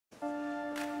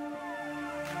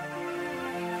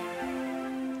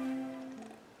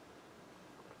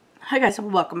Hi guys,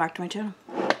 welcome back to my channel.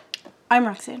 I'm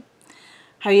Roxanne.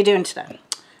 How are you doing today?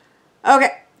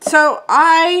 Okay, so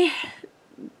I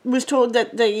was told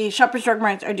that the Shoppers Drug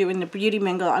Mart are doing the Beauty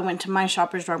Mingle. I went to my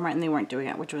Shoppers Drug Mart and they weren't doing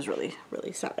it, which was really,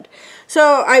 really sad.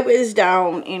 So I was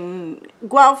down in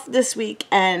Guelph this week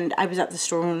and I was at the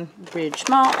Stonebridge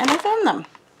Mall and I found them.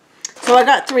 So I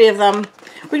got 3 of them.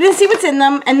 We're going to see what's in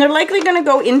them and they're likely going to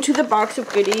go into the box of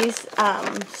goodies.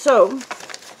 So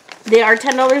they are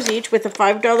 $10 each with a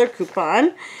 $5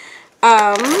 coupon.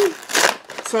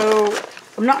 So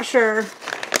I'm not sure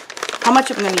how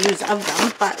much I'm going to use of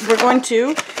them, but we're going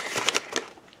to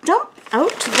dump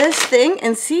out this thing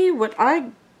and see what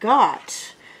I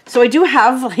got. So I do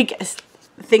have like a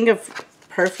thing of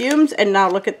perfumes, and now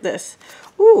look at this.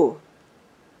 Ooh.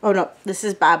 Oh no, this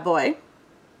is Bad Boy.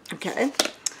 Okay.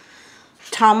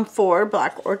 Tom Ford,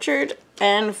 Black Orchid,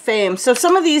 and Fame. So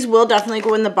some of these will definitely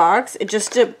go in the box. It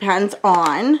just depends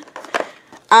on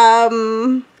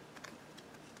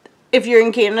if you're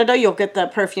in Canada, you'll get the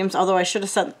perfumes, although I should have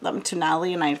sent them to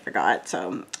Natalie and I forgot.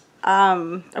 So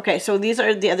okay, so these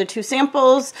are the other 2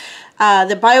 samples,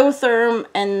 the Biotherm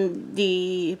and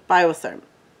the Biotherm.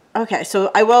 Okay,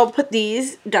 so I will put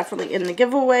these definitely in the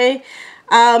giveaway.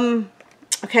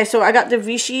 Okay, so I got the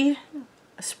Vichy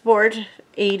Sport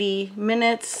 80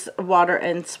 minutes water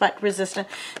and sweat resistant.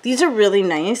 These are really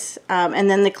nice. And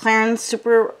then the Clarins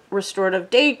Super Restorative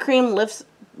Day Cream lifts,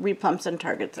 replumps, and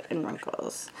targets and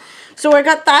wrinkles. So I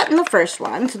got that in the first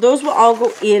one. So those will all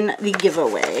go in the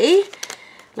giveaway.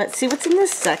 Let's see what's in the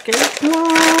second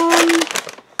one.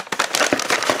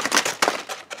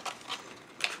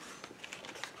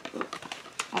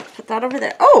 I'll put that over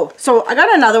there. Oh, so I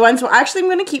got another one. So actually I'm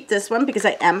going to keep this one because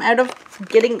I am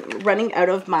running out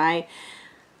of my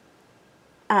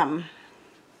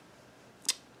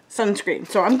sunscreen.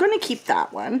 So I'm going to keep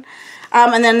that one.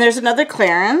 And then there's another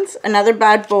Clarins, another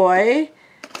Bad Boy.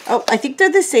 Oh, I think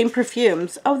they're the same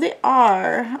perfumes. Oh, they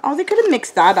are. Oh, they could have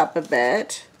mixed that up a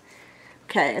bit.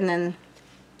 Okay, and then,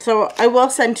 so I will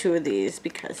send 2 of these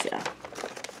because, yeah.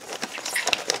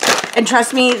 And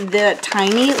trust me, the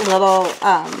tiny little,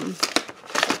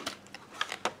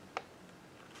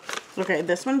 okay,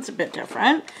 this one's a bit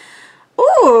different.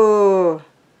 Ooh.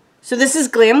 So this is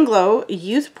Glam Glow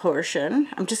Youth Portion.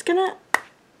 I'm just gonna,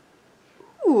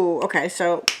 ooh, okay,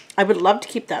 so I would love to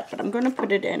keep that, but I'm going to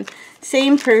put it in.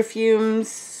 Same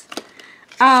perfumes.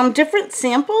 Different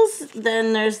samples.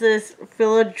 Then there's this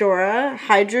Philodora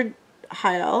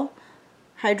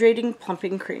Hydrating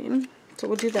Plumping Cream. So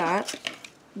we'll do that.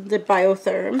 The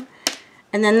Biotherm.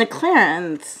 And then the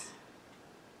Clarins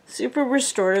Super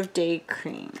Restorative Day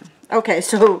Cream. Okay,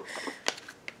 so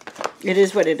it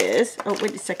is what it is. Oh,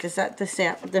 wait a sec. Is that the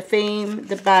Fame,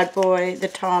 the Bad Boy, the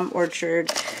Tom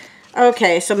Orchard?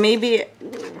 Okay, so maybe,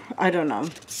 I don't know.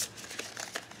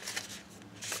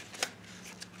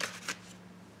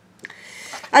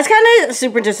 That's kind of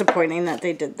super disappointing that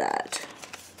they did that.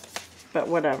 But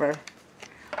whatever.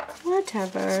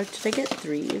 Whatever. Did I get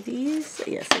 3 of these?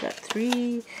 Yes, I got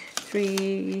 3.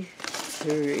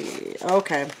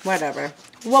 Okay, whatever.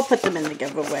 We'll put them in the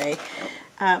giveaway.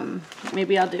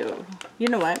 Maybe I'll do, you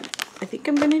know what? I think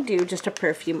I'm going to do just a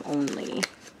perfume only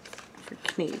for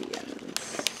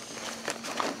Canadians.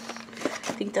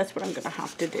 I think that's what I'm going to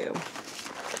have to do.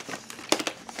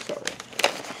 So,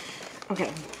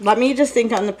 okay, let me just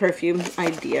think on the perfume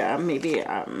idea. Maybe,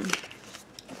 yeah.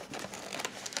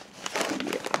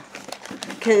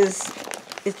 Because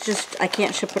it's just, I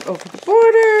can't ship it over the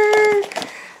border.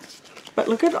 But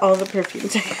look at all the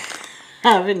perfumes I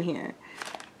have in here.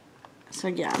 So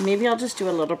yeah, maybe I'll just do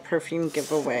a little perfume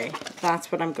giveaway.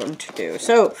 That's what I'm going to do.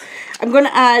 So I'm going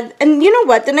to add, and you know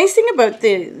what? The nice thing about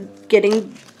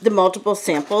getting the multiple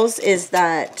samples is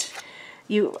that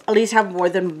you at least have more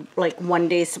than like 1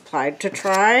 day supply to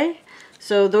try.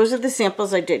 So those are the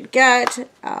samples I did get.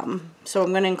 So I'm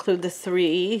going to include the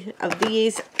 3 of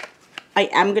these. I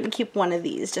am going to keep 1 of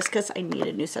these just because I need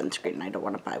a new sunscreen and I don't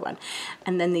want to buy one.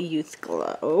 And then the Youth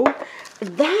Glow.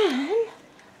 Then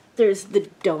there's the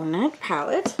Donut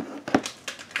palette.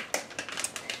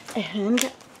 And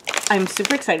I'm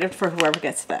super excited for whoever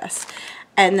gets this.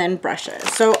 And then brushes.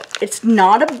 So it's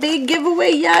not a big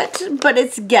giveaway yet, but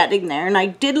it's getting there. And I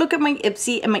did look at my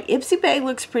Ipsy, and my Ipsy bag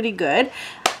looks pretty good.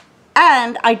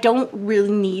 And I don't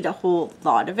really need a whole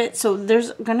lot of it. So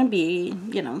there's going to be,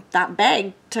 you know, that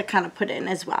bag to kind of put in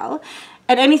as well.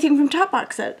 And anything from Top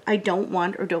Box that I don't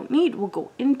want or don't need will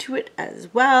go into it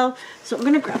as well. So I'm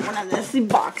going to grab one of the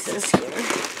boxes here.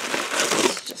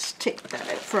 Let's just take that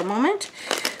out for a moment.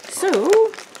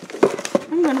 So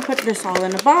I'm going to put this all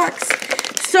in a box.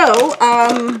 So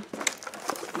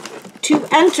to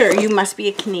enter, you must be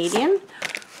a Canadian.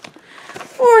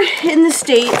 or in the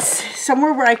States,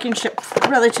 somewhere where I can ship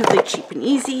relatively cheap and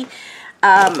easy,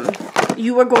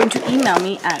 you are going to email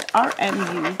me at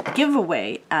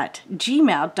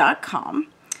rmugiveaway@gmail.com.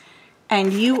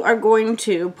 And you are going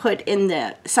to put in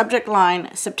the subject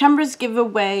line September's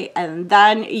giveaway, and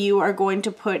then you are going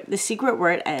to put the secret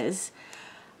word as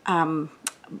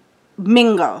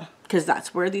Mingle, because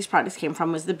that's where these products came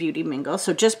from, was the Beauty Mingle.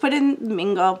 So just put in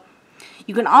Mingle.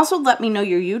 You can also let me know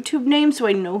your YouTube name so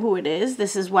I know who it is.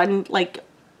 This is one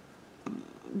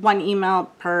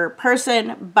email per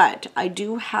person, but I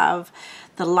do have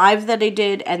the live that I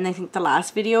did, and I think the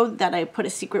last video that I put a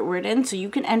secret word in, so you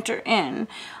can enter in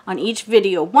on each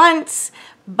video once,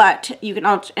 but you can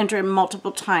also enter in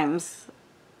multiple times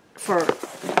for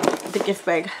the gift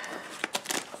bag,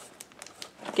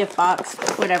 gift box,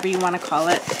 whatever you want to call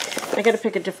it. I gotta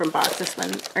pick a different box, this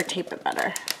one, or tape it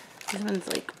better. This one's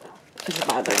like, it's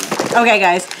bothering me. Okay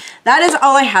guys, that is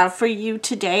all I have for you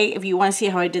today. If you want to see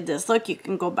how I did this look, you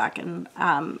can go back and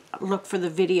look for the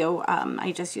video.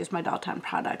 I just used my Doll Town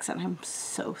products, and I'm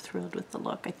so thrilled with the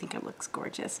look. I think it looks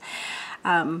gorgeous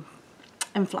and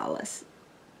flawless.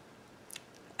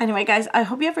 Anyway guys, I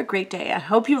hope you have a great day. I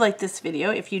hope you like this video.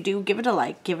 If you do, give it a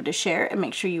like, give it a share, and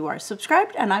make sure you are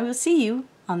subscribed, and I will see you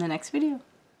on the next video.